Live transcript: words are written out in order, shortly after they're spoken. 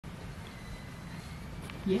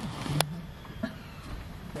Yeah.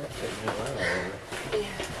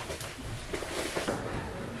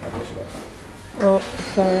 Oh,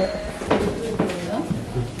 sorry.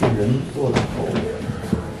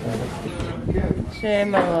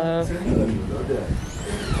 Shame, my love.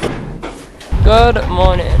 Good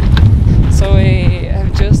morning. So we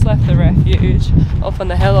have just left the refuge up on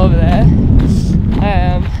the hill over there.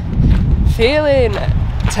 Feeling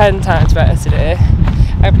 10 times better today.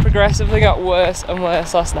 I progressively got worse and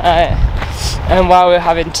worse last night, and while we were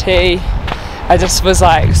having tea I just was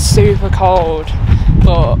like super cold,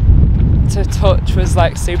 but to touch was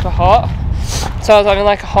like super hot, so I was having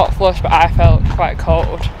like a hot flush, but I felt quite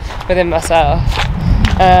cold within myself.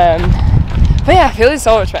 But yeah, feeling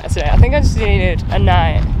so much better today. I think I just needed a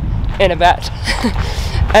night in a bed.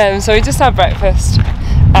 So we just had breakfast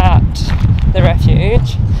at the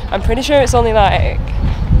refuge. I'm pretty sure it's only like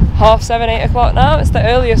 7:30, 8 o'clock now. It's the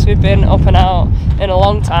earliest we've been up and out in a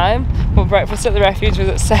long time, but breakfast at the refuge was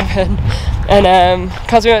at 7, and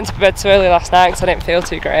because we went to bed so early last night because I didn't feel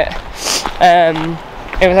too great,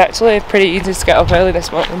 it was actually pretty easy to get up early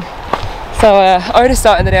this morning. So already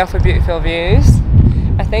starting the day off with beautiful views.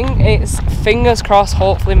 I think it's, fingers crossed,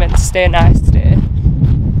 hopefully meant to stay nice today.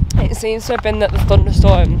 It seems to have been that the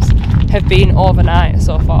thunderstorms have been overnight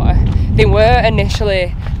so far. They were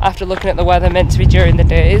initially, after looking at the weather, meant to be during the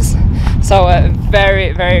days, so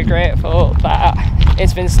very, very grateful that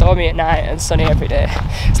it's been stormy at night and sunny every day.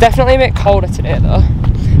 It's definitely a bit colder today though.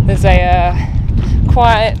 There's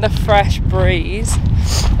quite the fresh breeze,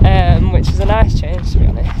 which is a nice change to be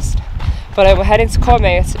honest. But we're heading to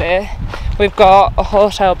Courmayeur today. We've got a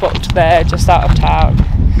hotel booked there just out of town.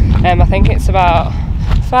 I think it's about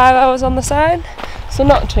 5 hours on the side, so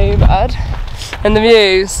not too bad. And the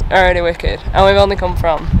views are already wicked, and we've only come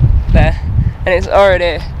from there, and it's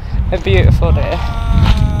already a beautiful day.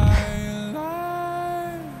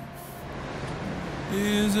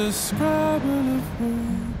 Is a scrabble of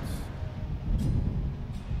words.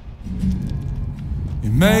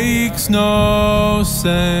 It makes no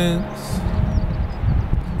sense,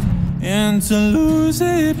 and to lose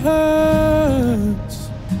it hurts.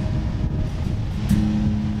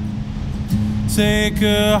 Take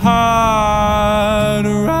a hard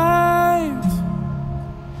ride,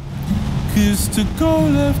 'cause to go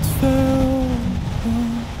left fell.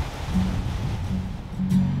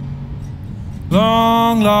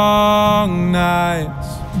 Long, long nights,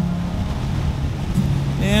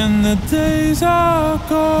 and the days are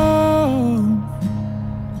gone,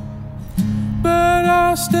 but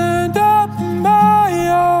I'll stand up on my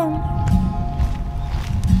own.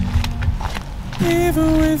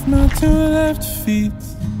 Even with my 2 left feet,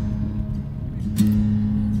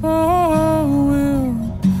 oh, we'll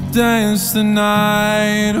dance the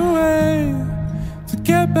night away to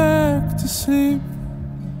get back to sleep.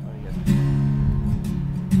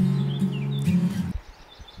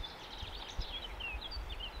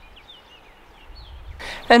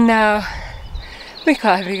 And now we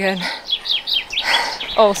climb again.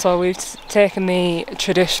 Also, we've taken the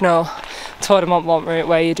traditional Tour Du Mont Blanc route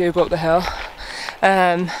where you do go up the hill.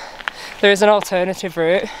 There is an alternative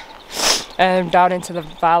route down into the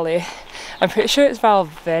valley. I'm pretty sure it's Val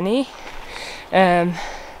Veni.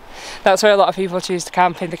 That's where a lot of people choose to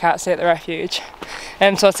camp in. They can't stay at the refuge.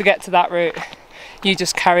 So to get to that route, you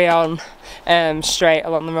just carry on straight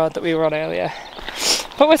along the road that we were on earlier.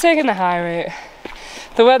 But we're taking the high route.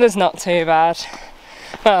 The weather's not too bad.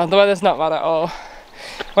 Well, the weather's not bad at all.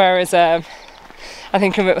 Whereas I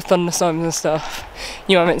think a bit with thunderstorms and stuff,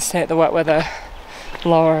 you are meant to take the wet weather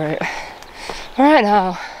lower route. Right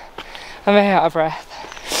now, I'm very out of breath.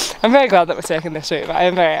 I'm very glad that we're taking this route, but I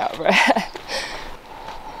am very out of breath.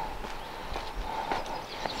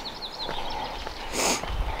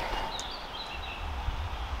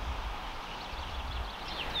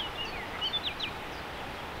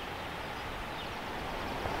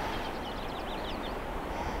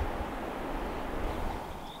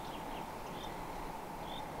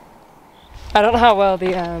 I don't know how well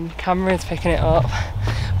the camera is picking it up,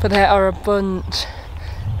 but there are a bunch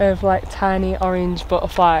of like tiny orange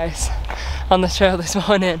butterflies on the trail this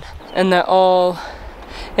morning, and they're all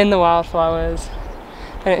in the wildflowers,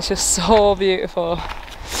 and it's just so beautiful.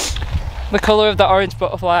 The colour of the orange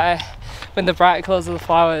butterfly with the bright colours of the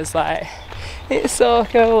flowers, like, it's so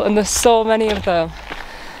cool, and there's so many of them.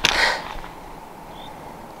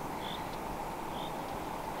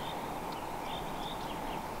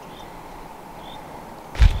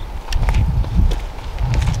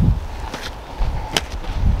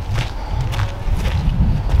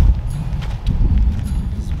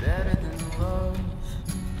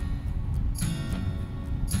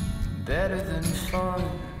 better than fun?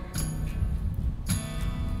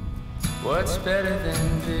 What's better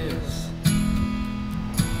than this?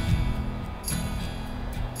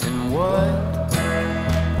 And what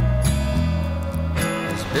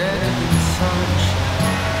is better than sunshine?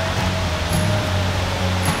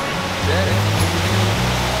 Better than this?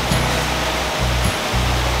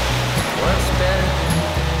 What's better than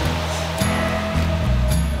this?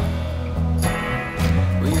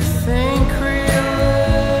 Will you think real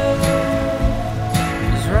love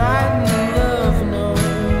is writing a love note?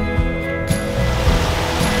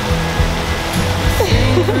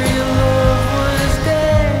 Think real love was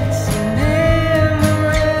dancing in the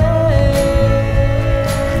rain?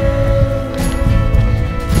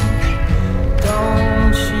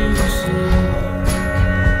 Don't you see,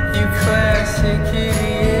 you classic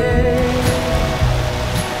idiot,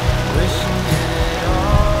 wishing that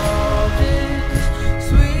all this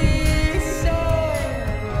sweet sad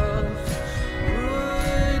love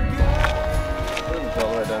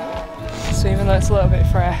would go. So even though it's a little bit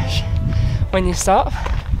fresh, when you stop,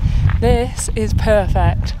 this is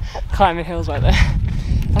perfect climbing hills weather.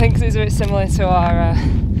 I think it's a bit similar to our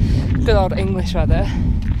good old English weather.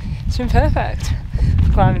 It's been perfect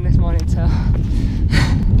for climbing this morning too.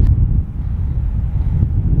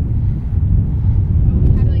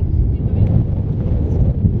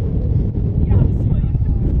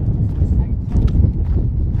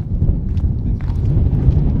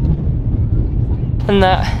 And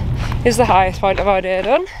that is the highest point of our day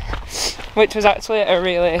done, which was actually a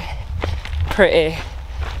really pretty,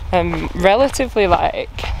 relatively like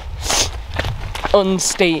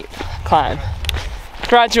unsteep climb.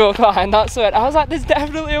 Gradual climb, that's the word. I was like, there's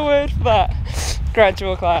definitely a word for that.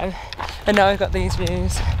 Gradual climb. And now we've got these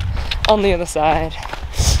views on the other side,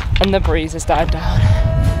 and the breeze has died down.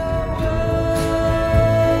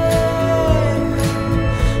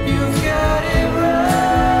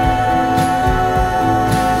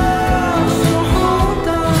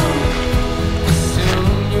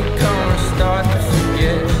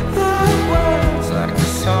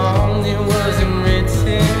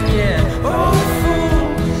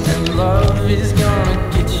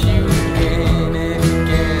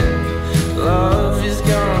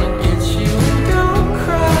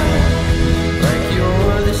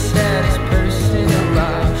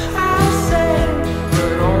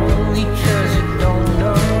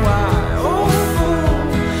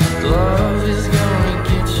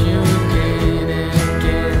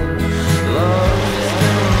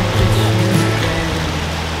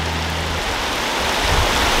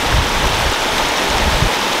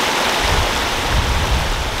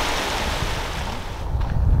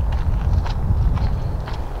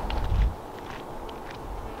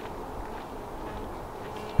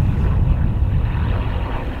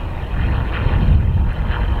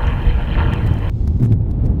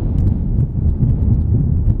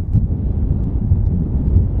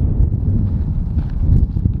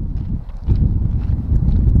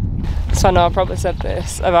 So I know I probably said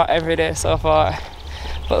this about every day so far,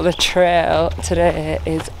 but the trail today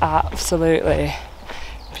is absolutely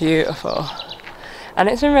beautiful. And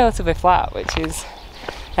it's been relatively flat, which is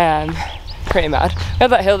pretty mad. We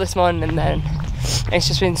had that hill this morning and then it's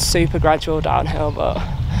just been super gradual downhill, but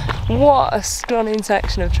what a stunning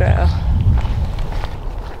section of trail.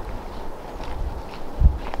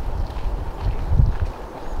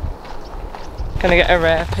 Gonna get a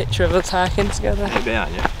rare picture of us hiking together.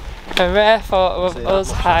 Behind you. A rare photo of us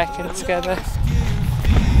hiking together.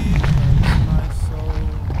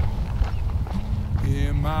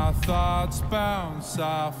 Hear my thoughts bounce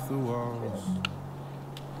off the walls.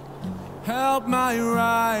 Help my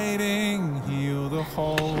writing heal the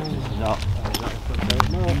hole. No.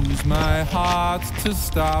 Use my heart to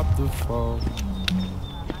stop the fall.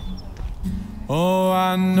 Oh,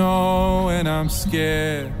 I know when I'm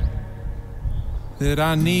scared that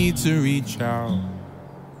I need to reach out.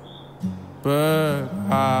 But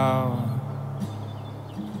how?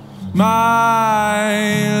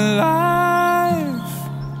 My life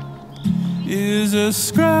is a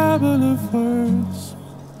scrabble of words.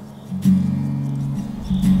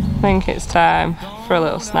 I think it's time for a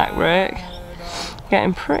little snack break.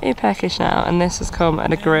 Getting pretty peckish now, and this has come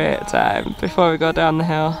at a great time before we go down the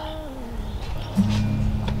hill.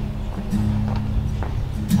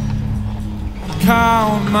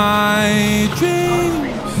 Count my dreams.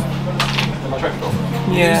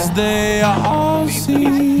 Yeah. As they all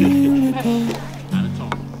seem to go.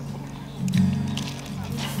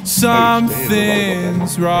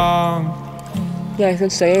 Something's wrong. Yeah, I can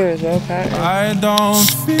stay here as well, can't you? I don't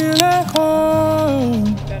feel at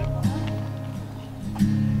home,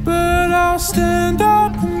 but I'll stand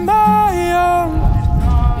up and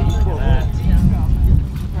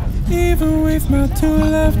my two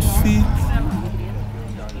left feet.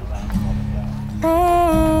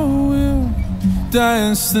 Oh, we'll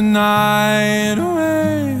dance the night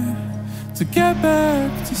away to get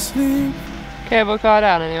back to sleep. Cable car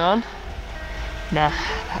down, anyone? Nah,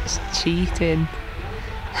 that's cheating.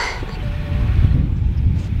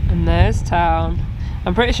 And there's town.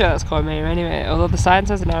 I'm pretty sure that's Courmayeur anyway, although the sign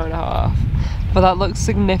says an hour and a half. But that looks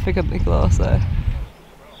significantly closer.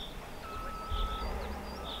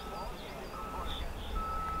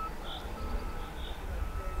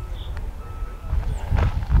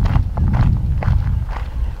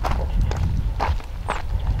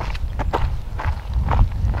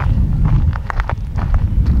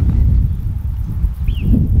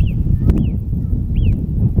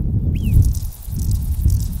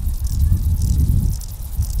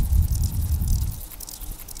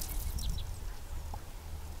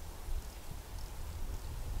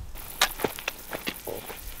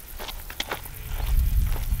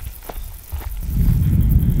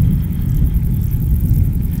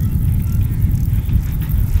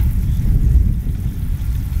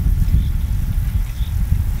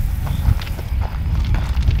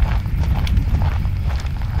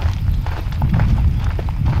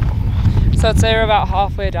 So I'd say we're about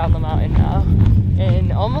halfway down the mountain now,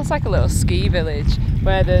 in almost like a little ski village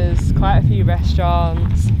where there's quite a few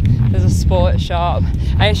restaurants, there's a sports shop.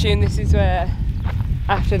 I assume this is where,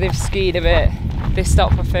 after they've skied a bit, they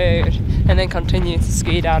stop for food and then continue to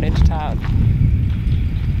ski down into town.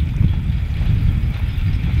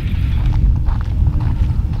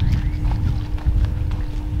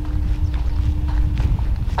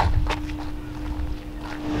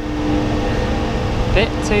 Bit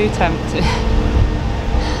too tempting.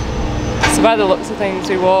 So by the looks of things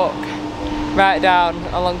we walk right down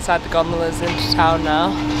alongside the gondolas into town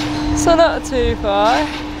now. So not too far.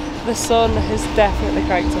 The sun has definitely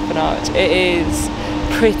cranked up a notch. It is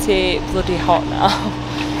pretty bloody hot now.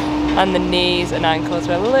 And the knees and ankles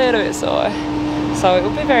are a little bit sore. So it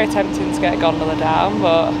would be very tempting to get a gondola down,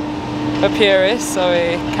 but we're purists so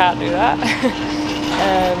we can't do that.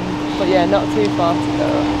 But yeah, not too far to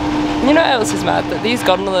go. You know what else is mad? That these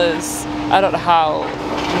gondolas, I don't know how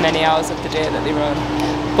many hours of the day that they run,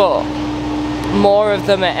 but more of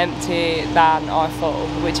them are empty than are full,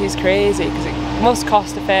 which is crazy because it must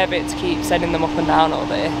cost a fair bit to keep sending them up and down all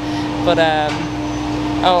day. But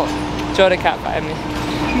oh, Jordan can't find me.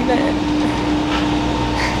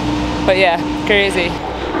 But yeah, crazy.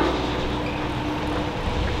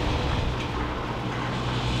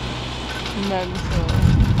 Mental.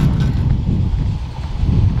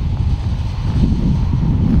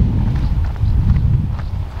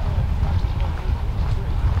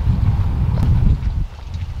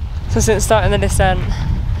 So since starting the descent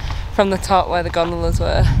from the top where the gondolas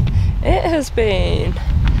were, it has been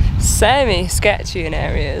semi-sketchy in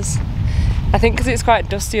areas. I think because it's quite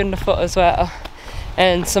dusty underfoot as well,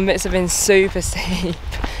 and some bits have been super steep.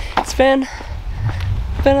 It's been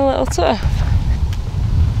a little tough.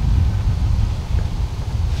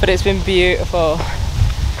 But it's been beautiful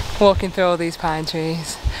walking through all these pine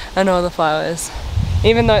trees and all the flowers,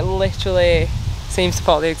 even though it literally seems to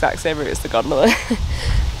follow the exact same route as the gondola.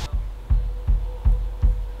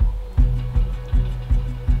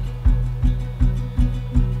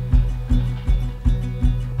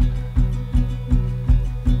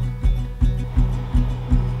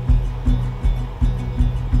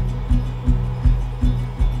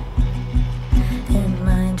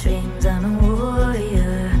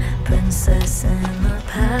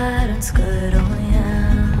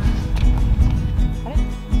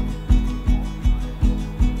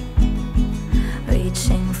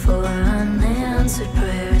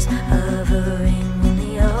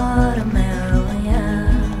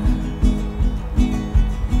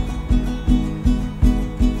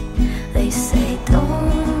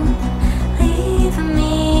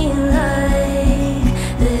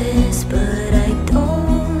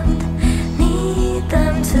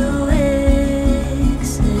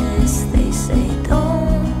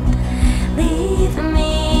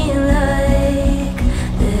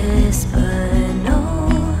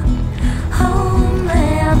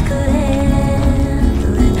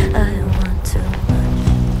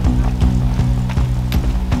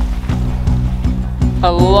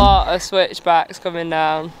 A lot of switchbacks coming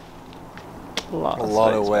down. A lot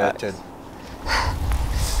of waiting.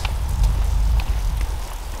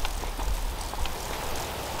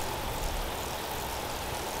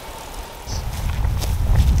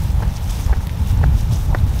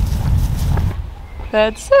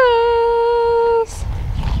 That's us.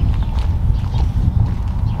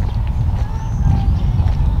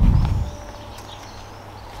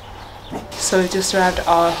 So we've just arrived at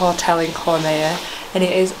our hotel in Courmayeur and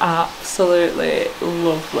it is absolutely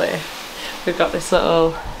lovely. We've got this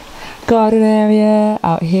little garden area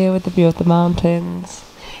out here with the view of the mountains.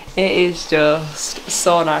 It is just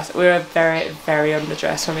so nice. We were very, very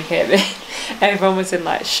underdressed when we came in. Everyone was in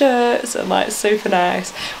like shirts and like super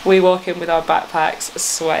nice. We walk in with our backpacks,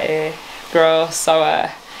 sweaty, gross. So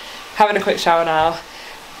having a quick shower now.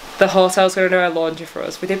 The hotel's going to do our laundry for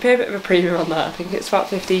us. We did pay a bit of a premium on that. I think it's about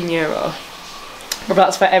 €15. But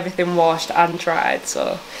that's for everything washed and dried.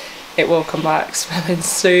 So it will come back smelling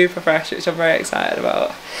super fresh, which I'm very excited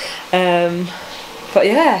about. But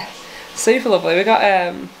yeah, super lovely. We got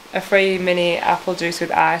a free mini apple juice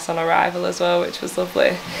with ice on arrival as well, which was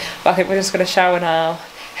lovely. But I think we're just going to shower now,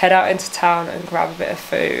 head out into town and grab a bit of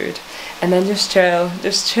food, and then just chill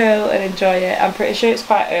and enjoy it. I'm pretty sure it's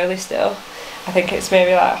quite early still. I think it's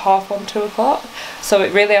maybe like 1:30, 2 o'clock. So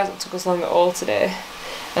it really hasn't took us long at all today.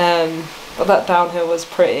 But that downhill was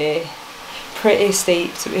pretty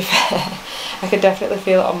steep, to be fair. I can definitely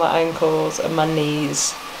feel it on my ankles and my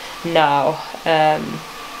knees now.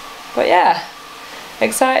 But yeah,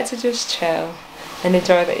 excited to just chill and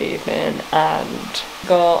enjoy the evening and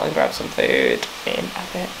go and grab some food in a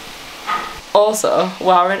bit. Also,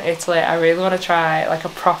 while we're in Italy, I really want to try like a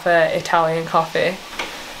proper Italian coffee.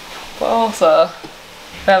 But also,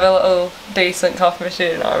 we have a little decent coffee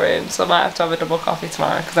machine in our room, so I might have to have a double coffee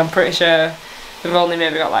tomorrow because I'm pretty sure we've only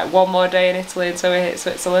maybe got like one more day in Italy until we hit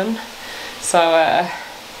Switzerland. So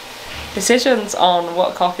decisions on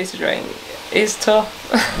what coffee to drink is tough.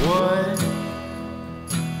 What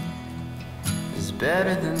is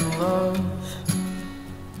better than love?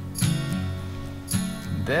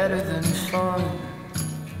 Better than fun?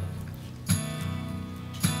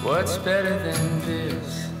 What's better than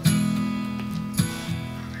this?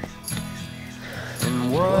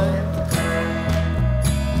 And what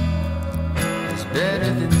is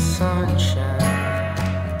better than sunshine?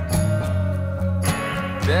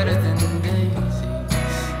 Better than daisies?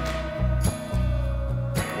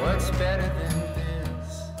 What's better than